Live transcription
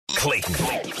Clayton.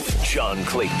 John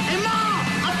Clayton. Hey, Mom!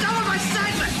 I'm done with my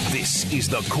segment! This is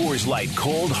the Coors Light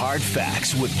Cold Hard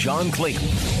Facts with John Clayton.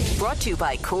 Brought to you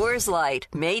by Coors Light,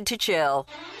 made to chill.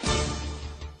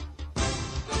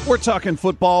 We're talking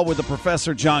football with the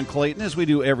Professor John Clayton, as we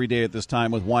do every day at this time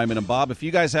with Wyman and Bob. If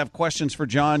you guys have questions for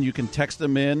John, you can text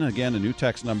them in. Again, a new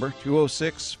text number,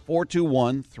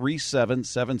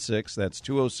 206-421-3776. That's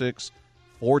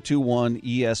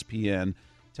 206-421-ESPN.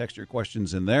 Text your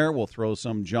questions in there. We'll throw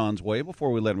some John's way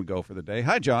before we let him go for the day.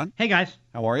 Hi, John. Hey, guys.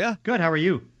 How are you? Good. How are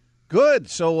you? Good.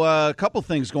 So a couple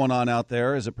things going on out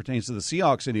there as it pertains to the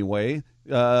Seahawks anyway.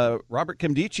 Robert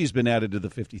Nkemdiche's been added to the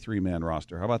 53-man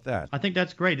roster. How about that? I think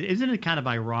that's great. Isn't it kind of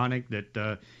ironic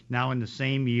that now in the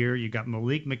same year you got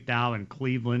Malik McDowell in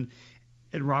Cleveland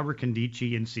and Robert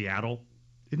Nkemdiche in Seattle?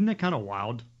 Isn't that kind of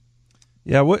wild?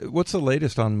 Yeah, what's the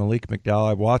latest on Malik McDowell?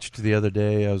 I watched the other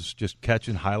day. I was just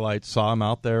catching highlights, saw him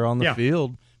out there on the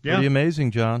field. Pretty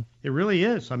amazing, John. It really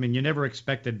is. I mean, you never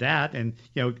expected that. And,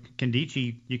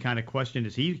 Nkemdiche, you kind of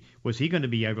questioned, was he going to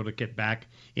be able to get back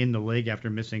in the league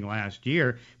after missing last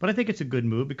year? But I think it's a good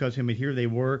move because, here they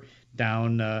were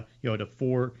down, to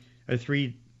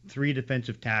three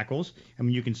defensive tackles.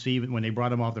 You can see when they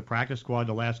brought him off the practice squad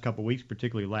the last couple of weeks,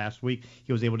 particularly last week,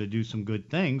 he was able to do some good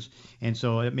things. And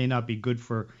so it may not be good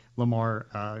for Lamar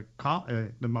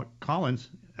Collins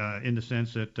in the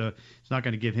sense that it's not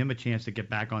going to give him a chance to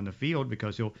get back on the field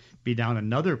because he'll be down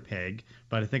another peg.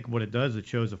 But I think what it does, it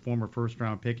shows a former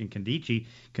first-round pick in Nkemdiche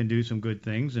can do some good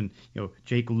things. And,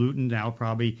 Jake Luton now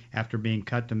probably, after being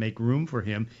cut to make room for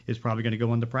him, is probably going to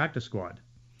go on the practice squad.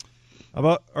 How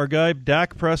about our guy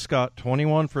Dak Prescott,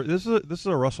 21 for this is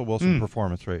a Russell Wilson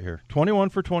performance right here. 21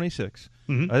 for 26.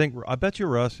 Mm-hmm. I bet you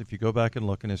Russ, if you go back and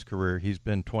look in his career, he's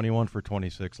been 21 for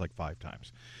 26 like 5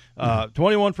 times.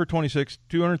 21 for 26,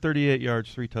 238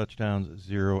 yards, 3 touchdowns,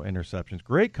 0 interceptions.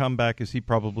 Great comeback. Is he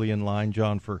probably in line,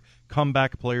 John, for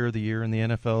comeback player of the year in the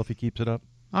NFL if he keeps it up?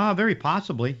 Very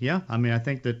possibly, yeah. I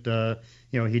think that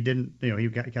he didn't, he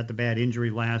got the bad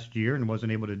injury last year and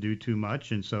wasn't able to do too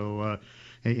much, and so.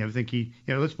 I think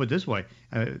let's put it this way.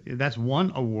 That's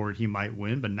one award he might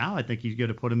win, but now I think he's going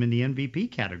to put him in the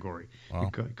MVP category. Wow.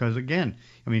 Because, again,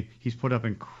 he's put up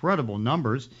incredible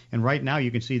numbers, and right now you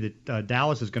can see that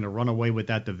Dallas is going to run away with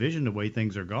that division the way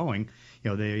things are going.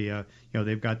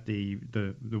 They've got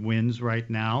the wins right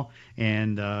now,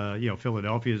 and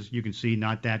Philadelphia's, you can see,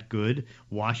 not that good.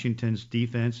 Washington's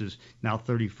defense is now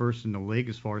 31st in the league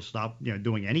as far as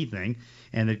doing anything,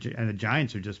 and the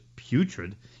Giants are just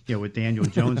putrid. With Daniel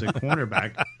Jones at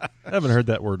cornerback. I haven't heard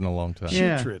that word in a long time.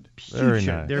 Yeah, putrid. Very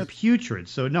nice. They're putrid.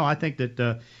 So, no, I think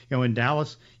that, in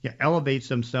Dallas, elevates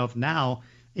themselves now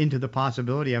into the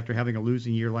possibility after having a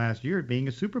losing year last year of being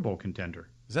a Super Bowl contender.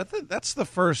 That's the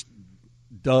first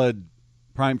dud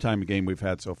primetime game we've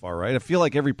had so far, right? I feel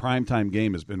like every primetime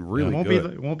game has been really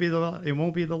good. It won't be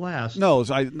the last. No,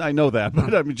 I know that.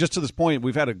 But, just to this point,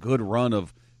 we've had a good run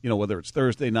of, whether it's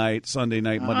Thursday night, Sunday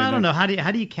night, Monday night. I don't know. How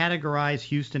do you categorize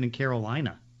Houston and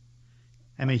Carolina?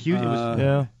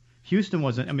 Houston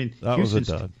wasn't. That was a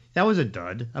dud. That was a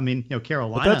dud.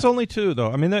 Carolina. But that's only 2, though.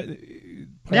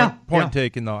 Point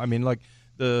taken, though.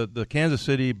 The Kansas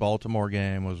City Baltimore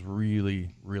game was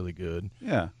really, really good.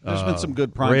 Yeah, there's been some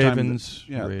good primetime. Ravens,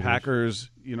 Packers.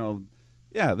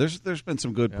 There's been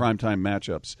some good primetime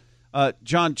matchups.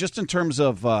 John, just in terms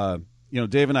of.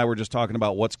 Dave and I were just talking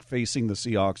about what's facing the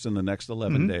Seahawks in the next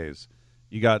 11 days.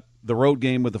 You got the road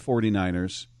game with the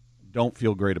 49ers. Don't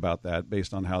feel great about that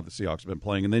based on how the Seahawks have been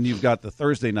playing. And then you've got the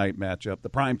Thursday night matchup, the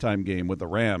primetime game with the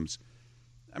Rams.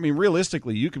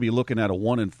 Realistically, you could be looking at a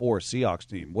 1-4 Seahawks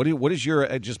team. What is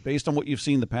your, just based on what you've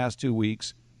seen the past 2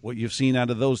 weeks, what you've seen out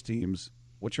of those teams,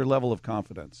 what's your level of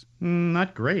confidence?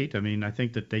 Not great. I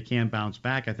think that they can bounce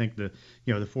back. I think the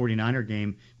 49er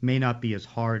game may not be as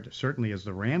hard, certainly, as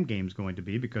the Ram game is going to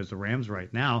be, because the Rams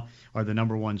right now are the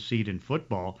number 1 seed in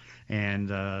football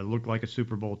and look like a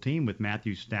Super Bowl team with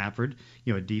Matthew Stafford.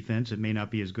 A defense that may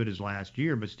not be as good as last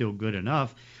year, but still good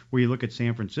enough. Where you look at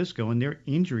San Francisco, and their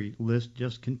injury list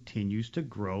just continues to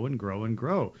grow and grow and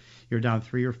grow. You're down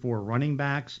 3 or 4 running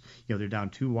backs. They're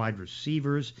down 2 wide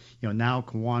receivers. Now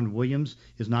Kwan Williams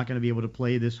is not going to be able to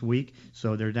play this week,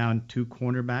 so they're down 2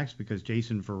 cornerbacks because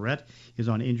Jason Verrett is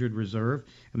on injured reserve.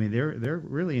 They're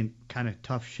really in kind of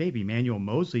tough shape. Emmanuel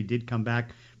Mosley did come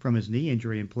back from his knee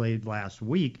injury and played last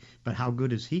week, but how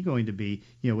good is he going to be,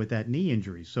 with that knee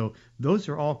injury? So those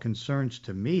are all concerns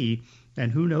to me,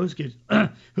 and who knows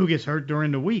who gets hurt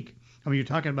during the week. You're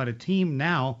talking about a team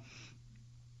now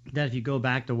that, if you go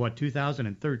back to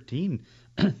 2013,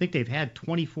 I think they've had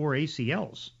 24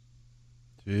 ACLs.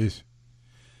 Jeez.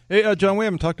 Hey, John, we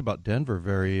haven't talked about Denver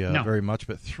very much,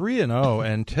 but 3-0,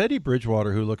 and Teddy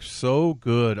Bridgewater, who looks so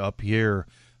good up here,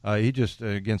 he just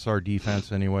against our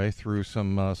defense anyway, threw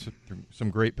some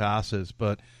great passes.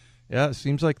 But yeah, it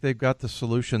seems like they've got the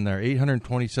solution there.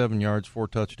 827 yards, 4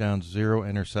 touchdowns, 0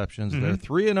 interceptions. They're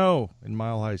 3-0 in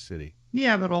Mile High City.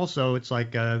 Yeah, but also it's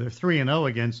like they're 3-0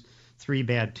 against 3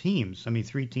 bad teams. I mean,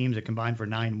 3 teams that combined for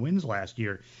 9 wins last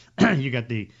year. You got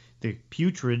the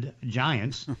putrid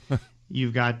Giants.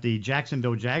 You've got the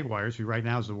Jacksonville Jaguars, who right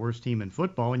now is the worst team in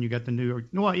football, and you got the New York.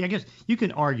 No, I guess you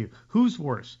can argue who's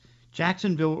worse,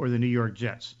 Jacksonville or the New York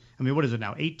Jets. I mean, what is it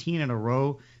now? 18 in a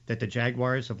row that the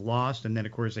Jaguars have lost, and then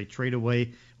of course they trade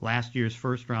away last year's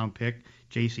first-round pick,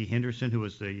 J.C. Henderson, who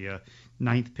was the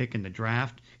 9th pick in the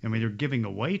draft. I mean, they're giving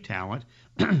away talent,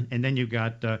 and then you've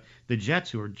got the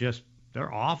Jets, who are just.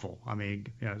 They're awful. I mean,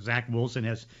 Zach Wilson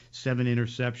has 7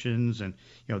 interceptions, and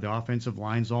the offensive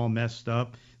line's all messed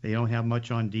up. They don't have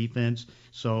much on defense.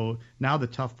 So now the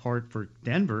tough part for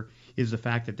Denver is the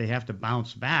fact that they have to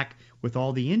bounce back with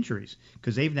all the injuries,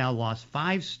 because they've now lost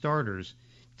 5 starters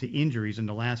to injuries in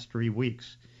the last 3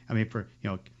 weeks. I mean,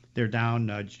 they're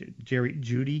down Jerry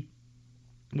Jeudy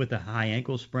with a high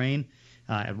ankle sprain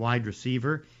at wide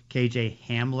receiver. KJ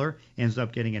Hamler ends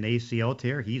up getting an ACL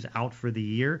tear. He's out for the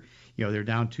year. They're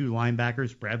down 2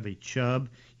 linebackers, Bradley Chubb,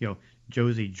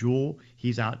 Josie Jewell,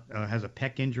 he's out, has a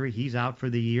pec injury. He's out for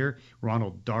the year.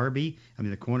 Ronald Darby,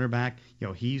 the cornerback,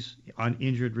 he's on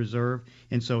injured reserve.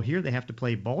 And so here they have to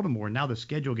play Baltimore. Now the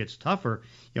schedule gets tougher.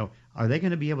 Are they going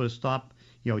to be able to stop,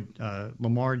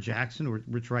 Lamar Jackson,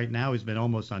 which right now has been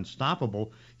almost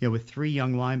unstoppable, with 3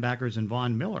 young linebackers and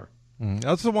Von Miller?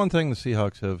 That's the one thing the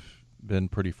Seahawks have been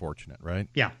pretty fortunate, right?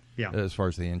 Yeah. As far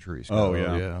as the injuries go. Oh,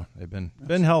 yeah. They've been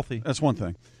healthy. That's one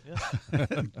thing.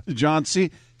 Yeah. John,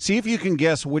 see if you can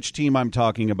guess which team I'm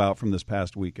talking about from this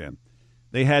past weekend.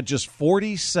 They had just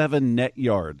 47 net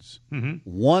yards,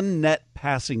 1 net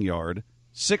passing yard,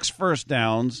 6 first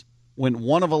downs, went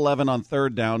 1 of 11 on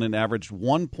third down, and averaged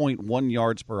 1.1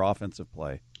 yards per offensive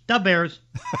play. The Bears.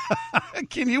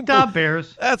 Can you? The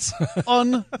Bears. That's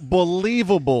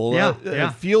unbelievable. Yeah.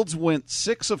 Fields went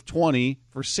 6 of 20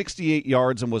 for 68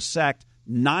 yards and was sacked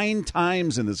 9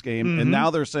 times in this game. And now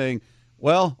they're saying,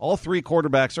 well, all 3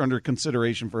 quarterbacks are under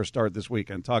consideration for a start this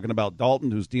weekend. Talking about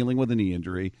Dalton, who's dealing with a knee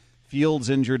injury. Fields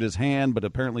injured his hand, but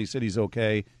apparently said he's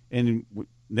okay. And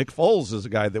Nick Foles is a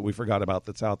guy that we forgot about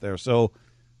that's out there. So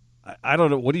I don't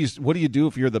know. What do you do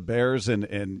if you're the Bears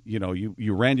and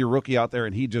you ran your rookie out there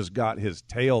and he just got his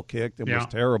tail kicked and was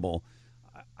terrible?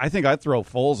 I think I'd throw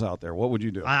Foles out there. What would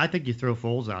you do? I think you throw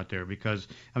Foles out there because,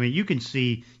 you can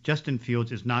see Justin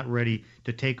Fields is not ready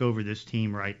to take over this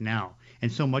team right now.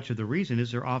 And so much of the reason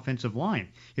is their offensive line.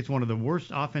 It's one of the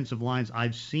worst offensive lines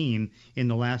I've seen in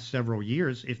the last several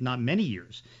years, if not many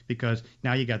years, because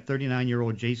now you got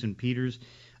 39-year-old Jason Peters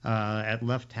at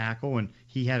left tackle, and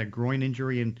he had a groin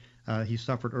injury and he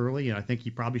suffered early, and I think he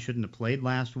probably shouldn't have played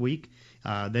last week.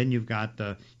 Then you've got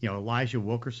Elijah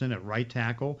Wilkerson at right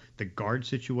tackle. The guard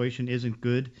situation isn't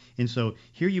good, and so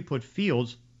here you put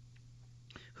Fields,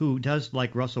 who does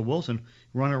like Russell Wilson,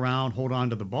 run around, hold on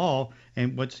to the ball,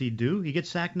 and what's he do? He gets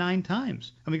sacked 9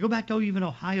 times. Go back to even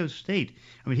Ohio State.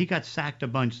 He got sacked a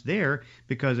bunch there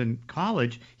because in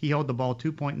college he held the ball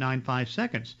 2.95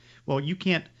 seconds. Well, you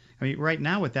can't. Right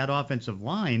now with that offensive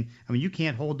line, you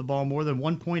can't hold the ball more than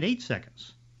 1.8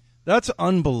 seconds. That's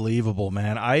unbelievable,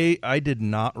 man. I did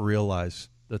not realize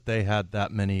that they had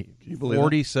that many.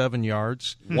 47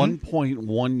 yards.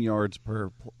 1.1 yards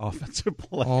per offensive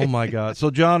play. Oh, my God.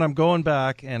 So, John, I'm going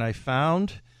back, and I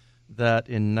found that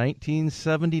in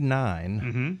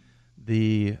 1979,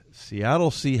 the Seattle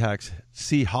Seahawks,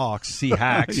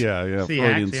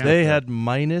 they had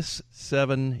minus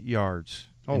 7 yards.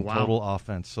 In total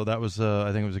offense. So that was,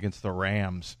 I think it was against the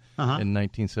Rams in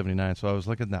 1979. So I was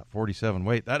looking at that 47.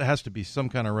 Wait, that has to be some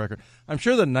kind of record. I'm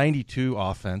sure the 92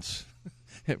 offense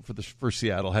for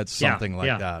Seattle had something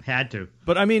like that. Had to.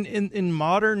 But, in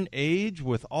modern age,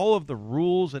 with all of the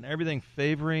rules and everything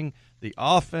favoring the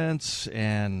offense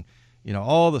and,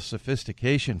 all the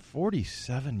sophistication,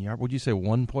 47 yards, would you say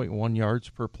 1.1 yards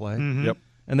per play? Yep.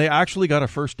 And they actually got a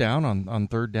first down on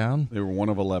third down? They were 1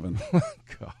 of 11.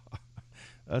 God.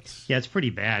 It's pretty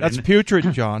bad. That's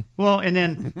putrid, John. Well, and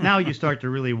then now you start to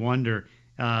really wonder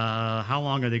how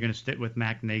long are they going to stick with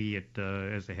Matt Nagy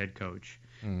as the head coach?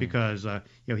 Because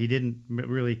he didn't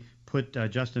really put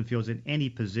Justin Fields in any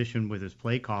position with his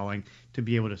play calling to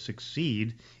be able to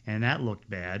succeed, and that looked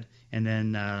bad. And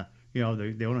then they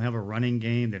don't have a running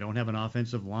game, they don't have an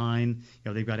offensive line.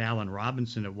 They've got Allen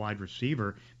Robinson at wide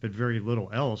receiver, but very little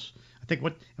else. I think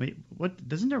what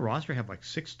doesn't their roster have like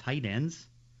 6 tight ends?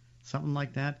 something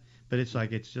like that. But it's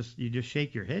like you just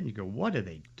shake your head and you go, what are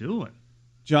they doing?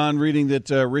 John, reading that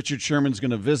Richard Sherman's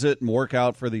going to visit and work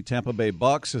out for the Tampa Bay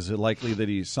Bucks. Is it likely that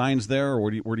he signs there, or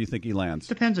where do you think he lands?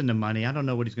 Depends on the money. I don't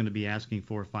know what he's going to be asking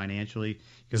for financially.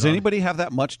 Does anybody have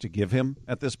that much to give him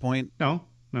at this point? No.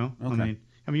 Okay.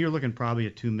 I mean, you're looking probably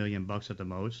at $2 million at the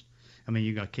most. I mean,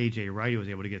 you got KJ Wright, who was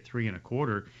able to get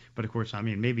 3.25, but of course, I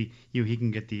mean, maybe he can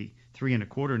get the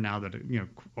 3.25 now that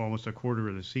almost a quarter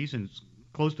of the season's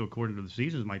close to a quarter of the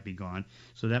seasons might be gone,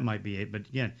 so that might be it. But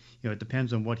again, it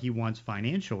depends on what he wants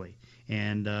financially,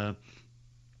 and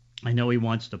I know he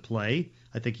wants to play.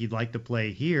 I think he'd like to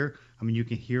play here. I mean, you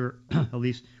can hear at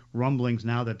least rumblings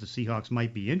now that the Seahawks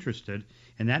might be interested,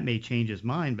 and that may change his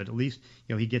mind. But at least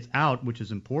he gets out, which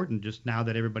is important. Just now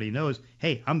that everybody knows,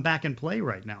 hey, I'm back in play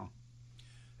right now.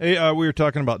 Hey, we were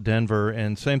talking about Denver,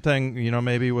 and same thing,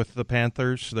 maybe with the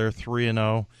Panthers. They're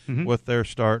 3-0 with their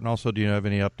start. And also, do you have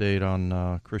any update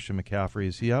on Christian McCaffrey?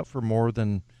 Is he out for more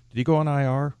than – did he go on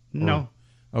IR? No.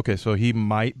 Okay, so he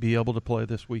might be able to play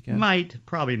this weekend? Might.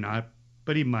 Probably not,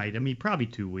 but he might. I mean, probably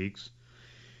 2 weeks.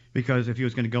 Because if he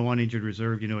was going to go on injured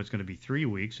reserve, it's going to be 3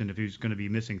 weeks. And if he was going to be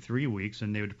missing 3 weeks,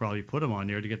 then they would probably put him on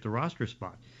there to get the roster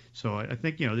spot. So I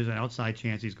think, there's an outside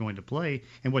chance he's going to play.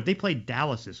 And they played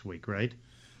Dallas this week, right?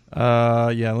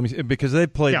 Yeah, let me see, because they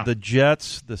played the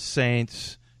Jets, the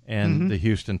Saints, and the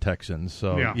Houston Texans.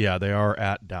 So yeah, they are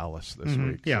at Dallas this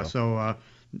week. Yeah, so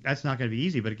that's not going to be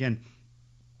easy. But again,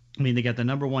 I mean, they got the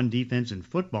number one defense in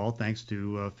football thanks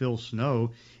to Phil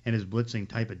Snow and his blitzing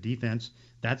type of defense.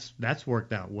 That's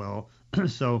worked out well.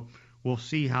 So we'll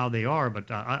see how they are. But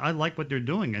I like what they're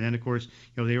doing. And then of course,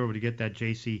 they were able to get that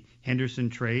J.C. Henderson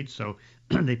trade. So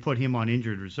they put him on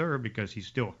injured reserve because he's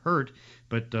still hurt,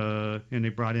 but and they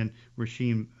brought in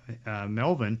Rasheem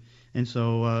Melvin, and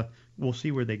so we'll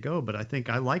see where they go. But I think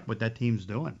I like what that team's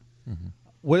doing.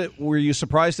 Were you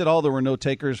surprised at all there were no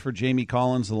takers for Jamie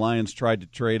Collins? The Lions tried to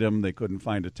trade him. They couldn't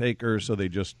find a taker, so they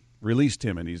just released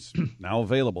him, and he's now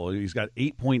available. He's got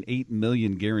 $8.8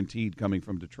 million guaranteed coming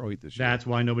from Detroit this year. That's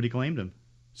why nobody claimed him.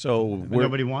 So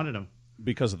nobody wanted him.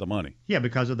 Because of the money. Yeah,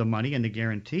 because of the money and the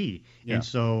guarantee. Yeah. And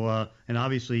so, and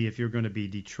obviously, if you're going to be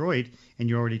Detroit and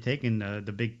you're already taking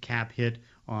the big cap hit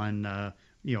on,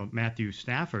 Matthew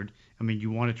Stafford, I mean,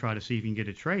 you want to try to see if you can get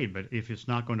a trade. But if it's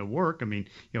not going to work, I mean,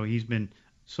 he's been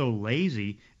so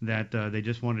lazy that they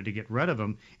just wanted to get rid of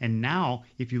him. And now,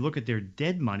 if you look at their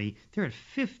dead money, they're at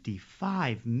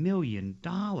 $55 million.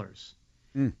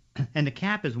 And the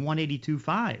cap is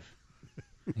 $182.5.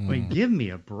 I mean, give me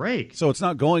a break. So it's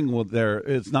not going well there.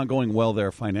 It's not going well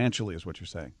there financially, is what you're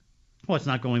saying. Well, it's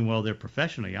not going well there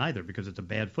professionally either because it's a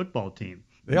bad football team.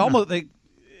 They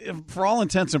for all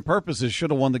intents and purposes,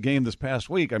 should have won the game this past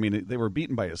week. I mean, they were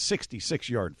beaten by a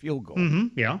 66-yard field goal.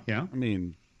 Yeah. I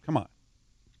mean, come on.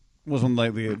 It wasn't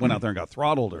like they went out there and got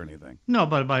throttled or anything. No,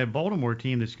 but by a Baltimore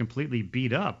team that's completely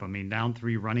beat up. I mean, down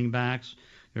 3 running backs.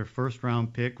 Their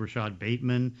first-round pick, Rashad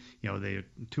Bateman. They had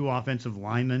 2 offensive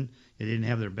linemen. They didn't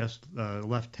have their best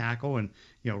left tackle, and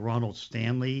Ronald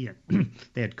Stanley.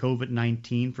 They had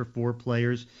COVID-19 for 4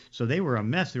 players, so they were a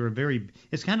mess. They were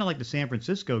It's kind of like the San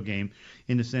Francisco game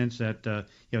in the sense that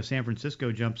San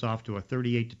Francisco jumps off to a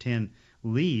 38-10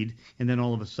 lead, and then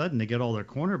all of a sudden they get all their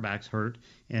cornerbacks hurt,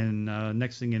 and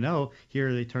next thing you know,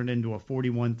 here they turned into a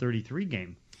 41-33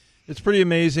 game. It's pretty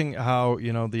amazing how,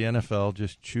 the NFL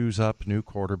just chews up new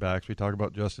quarterbacks. We talk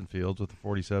about Justin Fields with the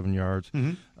 47 yards.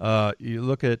 You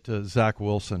look at Zach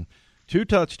Wilson, 2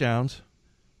 touchdowns,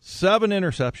 7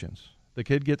 interceptions. The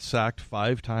kid gets sacked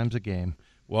 5 times a game.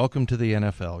 Welcome to the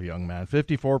NFL, young man.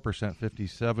 54%,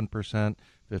 57%,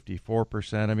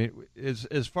 54%. I mean,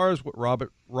 as far as what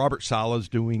Robert Saleh's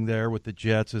doing there with the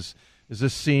Jets is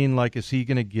this seen like, is he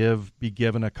going to be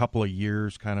given a couple of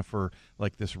years kind of for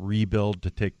like this rebuild to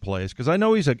take place? Because I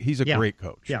know he's a great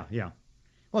coach. Yeah.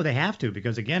 Well, they have to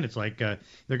because again, it's like they're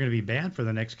going to be bad for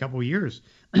the next couple of years.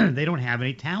 They don't have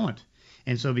any talent,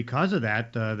 and so because of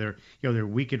that, they're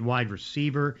weak at wide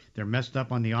receiver. They're messed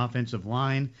up on the offensive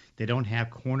line. They don't have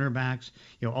cornerbacks.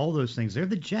 All those things. They're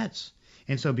the Jets,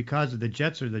 and so because of the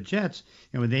Jets are the Jets,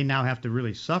 they now have to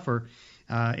really suffer.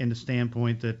 In the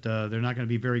standpoint that they're not going to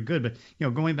be very good. But,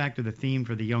 going back to the theme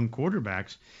for the young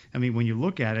quarterbacks, I mean, when you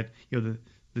look at it,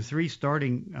 the 3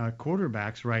 starting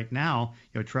quarterbacks right now,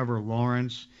 Trevor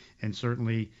Lawrence and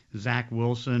certainly Zach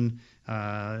Wilson,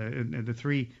 the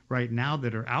 3 right now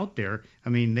that are out there, I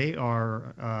mean, they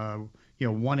are,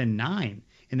 1-9.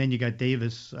 And then you got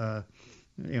Davis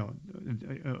Mills.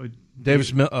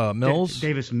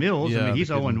 Davis Mills. Yeah, I mean, he's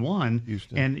 0-1,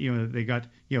 Houston. And they got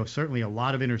certainly a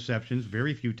lot of interceptions,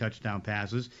 very few touchdown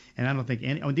passes, and I don't think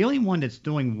the only one that's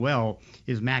doing well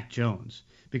is Mac Jones.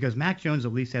 because Mac Jones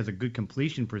at least has a good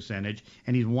completion percentage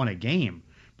and he's won a game.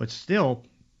 But still,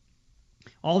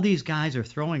 all these guys are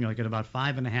throwing like at about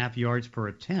 5.5 yards per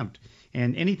attempt,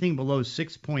 and anything below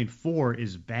 6.4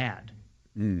 is bad.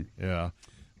 Yeah.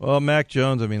 Well, Mac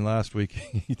Jones, I mean, last week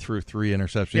he threw 3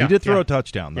 interceptions. Yeah, he did throw yeah. a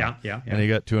touchdown, though. Yeah. And he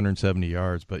got 270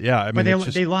 yards. But, yeah, I mean,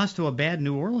 but they lost to a bad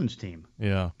New Orleans team.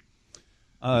 Yeah.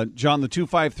 John, the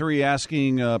 253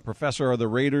 asking, Professor, are the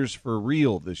Raiders for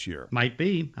real this year? Might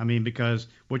be. I mean, because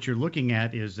what you're looking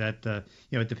at is that,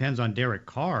 it depends on Derek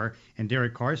Carr, and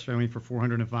Derek Carr's throwing for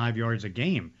 405 yards a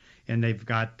game. And they've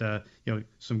got,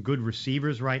 some good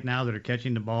receivers right now that are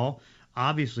catching the ball.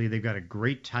 Obviously, they've got a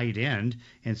great tight end,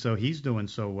 and so he's doing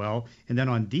so well. And then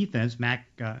on defense,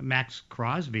 Max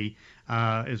Crosby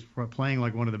is playing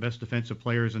like one of the best defensive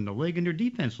players in the league, and their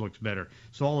defense looks better.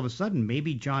 So all of a sudden,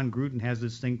 maybe John Gruden has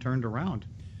this thing turned around.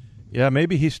 Yeah,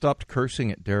 maybe he stopped cursing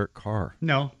at Derek Carr.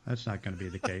 No, that's not going to be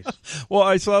the case. Well,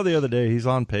 I saw the other day he's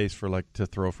on pace for to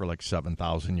throw for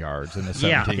 7,000 yards in the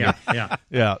 17 Yeah.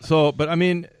 Yeah. So, but I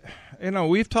mean,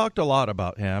 we've talked a lot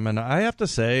about him, and I have to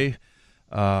say,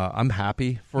 I'm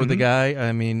happy for the guy.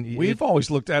 I mean, we've always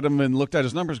looked at him and looked at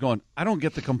his numbers going, I don't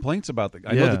get the complaints about the guy.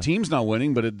 I know the team's not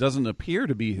winning, but it doesn't appear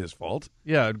to be his fault.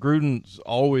 Yeah, Gruden's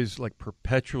always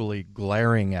perpetually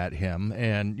glaring at him,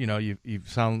 and it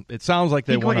sounds like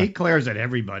he glares at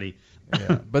everybody.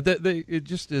 Yeah, but it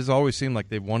just has always seemed like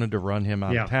they wanted to run him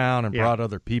out of town and brought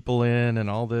other people in and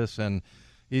all this, and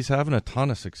he's having a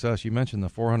ton of success. You mentioned the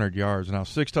 400 yards, now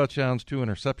 6 touchdowns, 2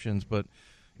 interceptions, but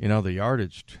the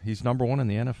yardage, he's number 1 in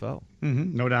the NFL.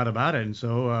 Mm-hmm, no doubt about it. And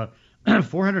so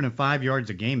 405 yards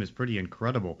a game is pretty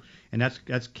incredible. And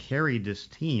that's carried this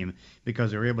team because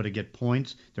they're able to get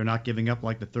points. They're not giving up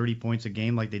the 30 points a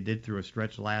game like they did through a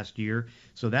stretch last year.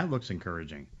 So that looks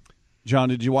encouraging. John,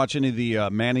 did you watch any of the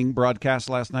Manning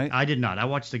broadcast last night? I did not. I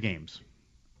watched the games.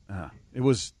 It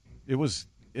was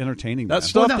entertaining. That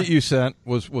stuff that you sent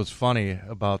was funny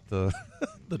about the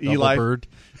Eli bird.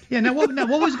 Yeah. Now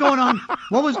what was going on?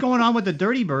 What was going on with the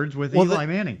Dirty Birds with Eli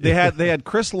Manning? They had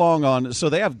Chris Long on, so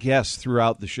they have guests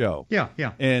throughout the show. Yeah.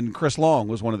 And Chris Long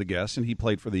was one of the guests, and he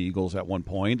played for the Eagles at one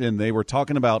point. And they were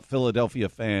talking about Philadelphia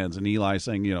fans, and Eli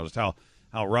saying, just how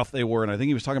rough they were. And I think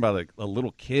he was talking about a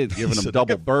little kid giving them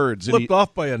double birds. Flipped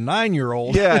off by a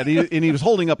 9-year-old. Yeah, and he was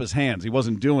holding up his hands. He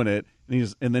wasn't doing it.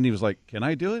 And then he was like, "Can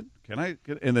I do it? Can I?"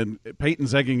 And then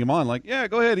Peyton's egging him on, like, "Yeah,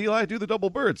 go ahead, Eli, do the double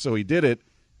bird." So he did it.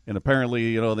 And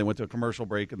apparently, they went to a commercial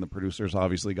break, and the producers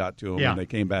obviously got to him, and they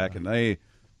came back, and hey,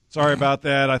 sorry about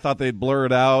that. I thought they'd blur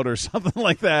it out or something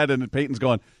like that. And Peyton's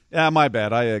going, "Yeah, my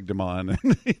bad. I egged him on."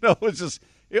 And, it's just,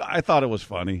 I thought it was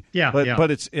funny. Yeah, but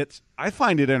it's I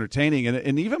find it entertaining,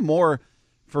 and even more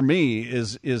for me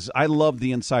is I love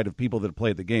the inside of people that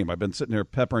play the game. I've been sitting there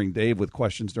peppering Dave with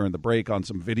questions during the break on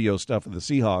some video stuff of the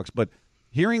Seahawks, but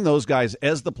hearing those guys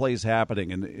as the play's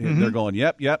happening, and they're going,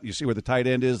 yep, you see where the tight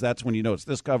end is, that's when you know it's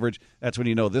this coverage, that's when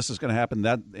you know this is going to happen.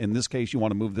 That in this case, you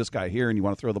want to move this guy here and you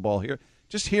want to throw the ball here.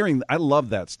 Just hearing, I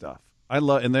love that stuff.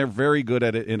 And they're very good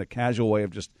at it in a casual way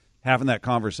of just having that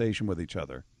conversation with each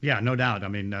other. Yeah, no doubt. I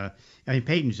mean,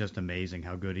 Peyton's just amazing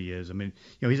how good he is. I mean,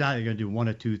 he's either going to do one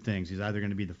of two things. He's either going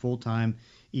to be the full-time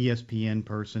ESPN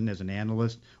person as an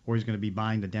analyst, or he's going to be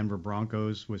buying the Denver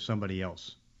Broncos with somebody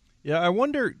else. Yeah, I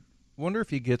wonder if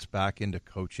he gets back into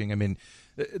coaching. I mean,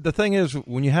 the thing is,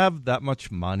 when you have that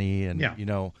much money and,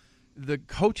 the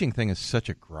coaching thing is such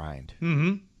a grind.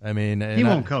 Mm-hmm. I mean, he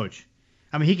won't coach.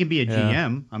 I mean, he can be a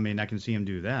GM. I mean, I can see him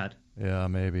do that. Yeah,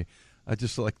 maybe. I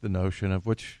just like the notion of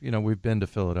which, we've been to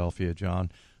Philadelphia,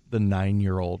 John, the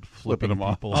 9-year-old flipping them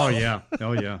off. Oh, yeah.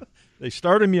 They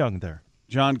start him young there.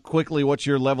 John, quickly, what's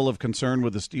your level of concern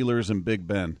with the Steelers and Big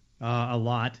Ben? A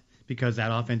lot. Because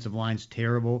that offensive line's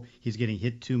terrible. He's getting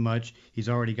hit too much. He's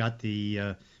already got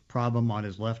the problem on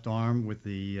his left arm with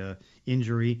the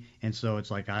injury. And so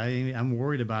it's like I'm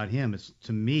worried about him.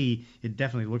 To me, it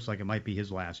definitely looks like it might be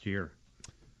his last year.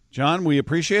 John, we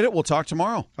appreciate it. We'll talk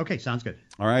tomorrow. Okay, sounds good.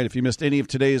 All right. If you missed any of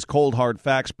today's Cold Hard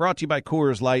Facts, brought to you by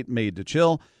Coors Light, made to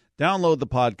chill, download the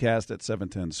podcast at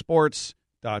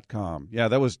 710sports.com. Yeah,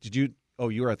 that was – did you – oh,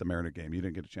 you were at the Mariner game. You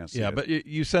didn't get a chance to see it. Yeah, but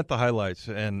you sent the highlights,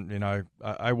 and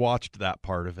I watched that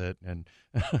part of it, and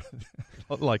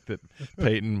like that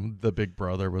Peyton, the big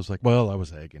brother, was like, "Well, I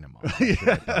was egging him on."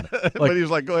 But he was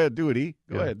like, "Go ahead, do it,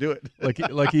 Go ahead, do it." like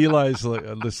Eli's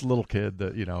this little kid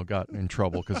that got in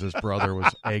trouble because his brother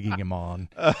was egging him on.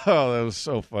 Oh, that was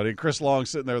so funny. Chris Long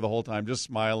sitting there the whole time, just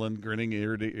smiling, grinning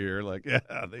ear to ear, like, "Yeah,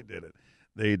 they did it.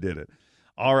 They did it."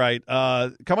 All right,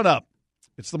 coming up.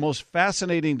 It's the most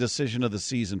fascinating decision of the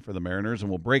season for the Mariners, and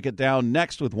we'll break it down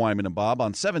next with Wyman and Bob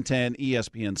on 710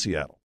 ESPN Seattle.